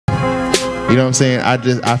You know what I'm saying?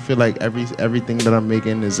 I feel like everything that I'm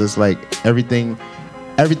making is just like everything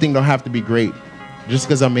don't have to be great. Just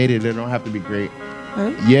because I made it don't have to be great.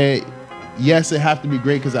 Right. Yeah, yes, it have to be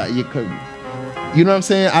great because you know what I'm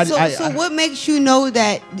saying? So what makes you know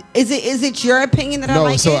that? Is it your opinion that I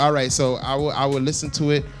like it? No, so all right, so I would listen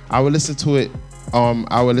to it. I would listen to it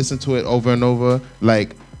over and over.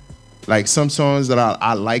 Like some songs that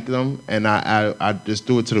I like them and I just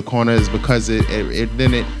threw it to the corner is because it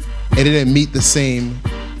didn't meet the same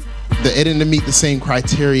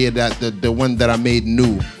criteria that the one that I made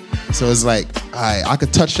new. So it's like, all right, I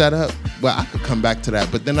could touch that up, but I could come back to that.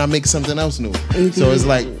 But then I make something else new. So it's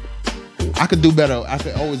like, I could do better. I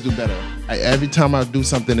could always do better. Every time I do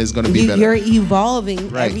something, it's going to be better. You're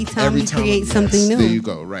evolving every time you create something new. There you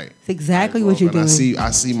go. Right. It's exactly what you're doing.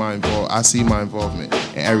 I see my involvement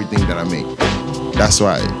in everything that I make. That's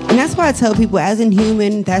why. And that's why I tell people, as a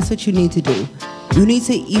human, that's what you need to do. You need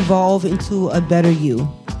to evolve into a better you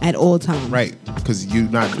at all times. Right. Because you're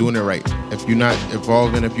not doing it right. If you're not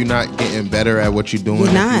evolving, if you're not getting better at what you're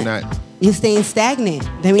doing, you're staying stagnant.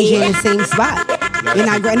 That means you're in the same spot. You're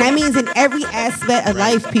not growing. And that means in every aspect of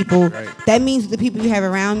life, people. Right. That means with the people you have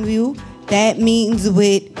around you. That means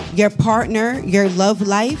with your partner, your love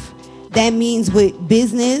life. That means with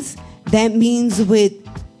business. That means with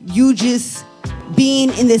you just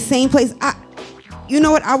being in the same place. You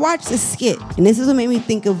know what? I watched a skit, and this is what made me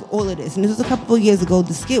think of all of this. And this was a couple of years ago.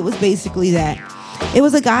 The skit was basically that it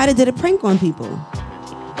was a guy that did a prank on people.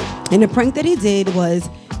 And the prank that he did was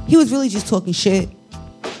he was really just talking shit.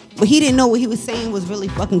 But he didn't know what he was saying was really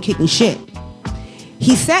fucking kicking shit.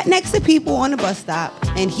 He sat next to people on the bus stop,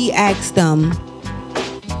 and he asked them,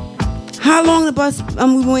 how long we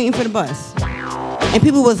waiting for the bus? And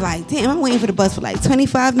people was like, damn, I'm waiting for the bus for like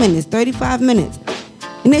 25 minutes, 35 minutes.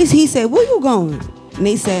 And he said, where you going? And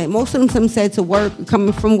they said, most of them said to work,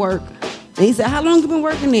 coming from work. And he said, how long you been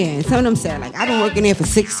working there? And some of them said, like, I've been working there for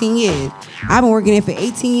 16 years. I've been working there for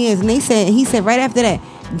 18 years. And he said right after that,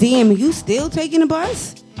 damn, you still taking the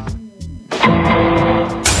bus?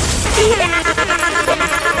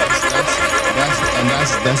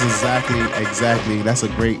 That's exactly. That's a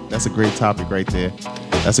great topic right there.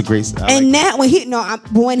 That's a great.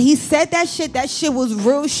 When he said that shit was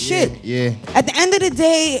real shit. Yeah. At the end of the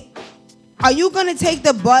day, are you gonna take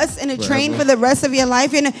the bus and the train for the rest of your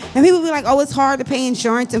life? And people be like, oh, it's hard to pay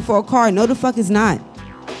insurance and for a car. No, the fuck it's not.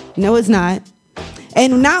 No, it's not.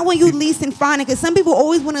 And not when you lease and finance, because some people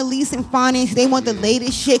always want to lease and finance. They want the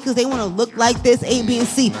latest shit because they want to look like this, A, B, and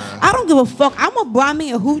C. I don't give a fuck. I'm going to buy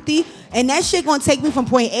me a hoopty, and that shit going to take me from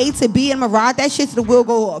point A to B, and I'm going to ride that shit till the wheel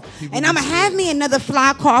go off. And I'm going to have me another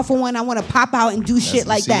fly car for when I want to pop out and do shit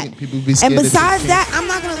like that. And besides that, I'm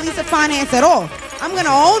not going to lease or finance at all. I'm going to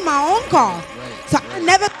own my own car. So I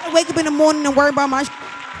never wake up in the morning and worry about my shit.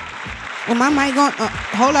 Well, my mic going,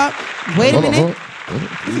 hold up. Wait a minute.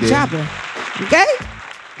 It's a chopper. Okay?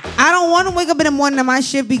 I don't want to wake up in the morning and my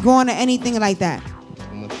shit be going or anything like that.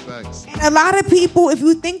 And a lot of people, if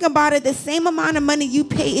you think about it, the same amount of money you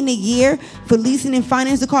pay in a year for leasing and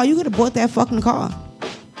financing a car, you could have bought that fucking car.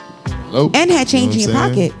 And had change in your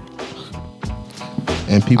pocket.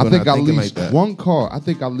 And people I think I leased like that. one car. I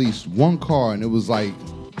think I leased one car, and it was like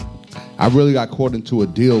I really got caught into a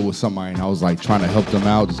deal with somebody, and I was like trying to help them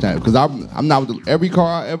out. Because I'm not with every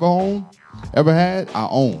car I ever had, I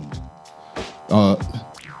owned.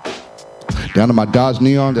 Down to my Dodge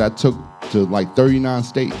Neon that I took to like 39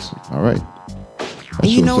 states. All right. And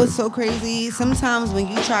you know what's so crazy? Sometimes when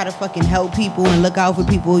you try to fucking help people and look out for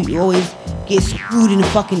people, you always get screwed in the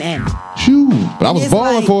fucking end. Shoot. But I was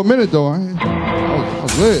balling for a minute though. I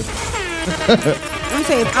was lit. I'm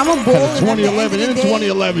saying, I'm a baller. 2011 in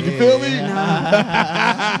 2011. You feel me?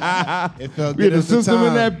 It felt we good had the system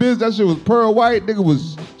in that bitch. That shit was pearl white. Nigga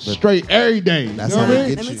was straight every day. That's how they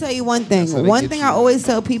get Let you. me tell you one thing. One thing I always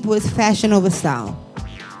tell people is fashion over style.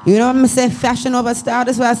 You know what I'm gonna say? Fashion over style.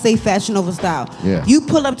 That's why I say fashion over style. Yeah. You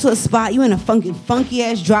pull up to a spot, you in a funky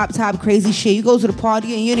ass drop top, crazy shit. You go to the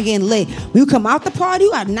party and you're getting lit. When you come out the party,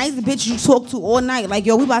 you got nice bitches you talk to all night. Like,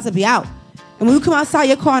 yo, we about to be out. And when you come outside,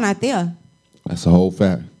 your car not there. That's the whole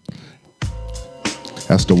fact.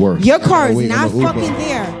 That's the worst. Your car is not fucking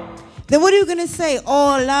there. Then what are you gonna say?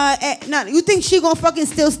 Oh, you think she gonna fucking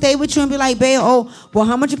still stay with you and be like, babe, oh, well,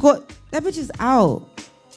 how much you cost? That bitch is out.